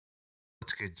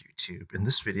good, YouTube? In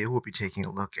this video, we'll be taking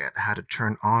a look at how to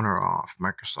turn on or off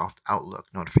Microsoft Outlook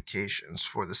notifications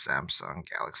for the Samsung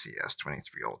Galaxy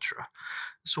S23 Ultra.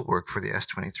 This will work for the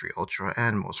S23 Ultra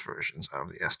and most versions of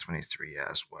the S23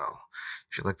 as well.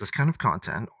 If you like this kind of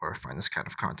content or find this kind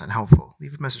of content helpful,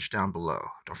 leave a message down below.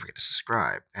 Don't forget to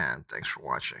subscribe, and thanks for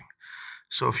watching.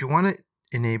 So if you want to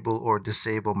enable or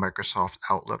disable Microsoft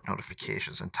Outlook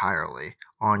notifications entirely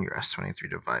on your S23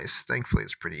 device, thankfully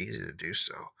it's pretty easy to do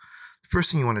so. The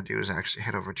first thing you want to do is actually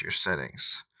head over to your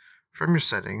settings. From your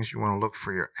settings, you want to look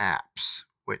for your apps,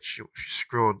 which if you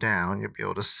scroll down, you'll be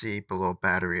able to see below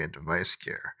battery and device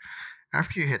care.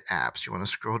 After you hit apps, you want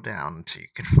to scroll down until you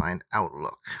can find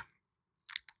Outlook.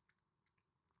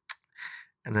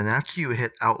 And then after you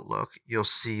hit Outlook, you'll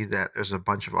see that there's a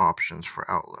bunch of options for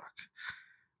Outlook.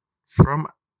 From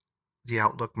the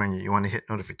Outlook menu, you want to hit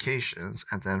notifications,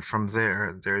 and then from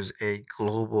there, there's a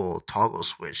global toggle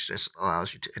switch that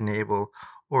allows you to enable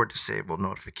or disable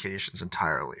notifications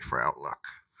entirely for Outlook.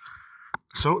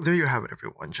 So there you have it,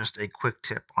 everyone. Just a quick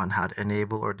tip on how to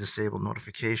enable or disable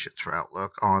notifications for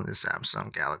Outlook on the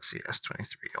Samsung Galaxy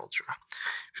S23 Ultra.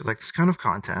 If you like this kind of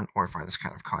content or find this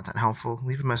kind of content helpful,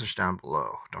 leave a message down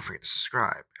below. Don't forget to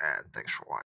subscribe, and thanks for watching.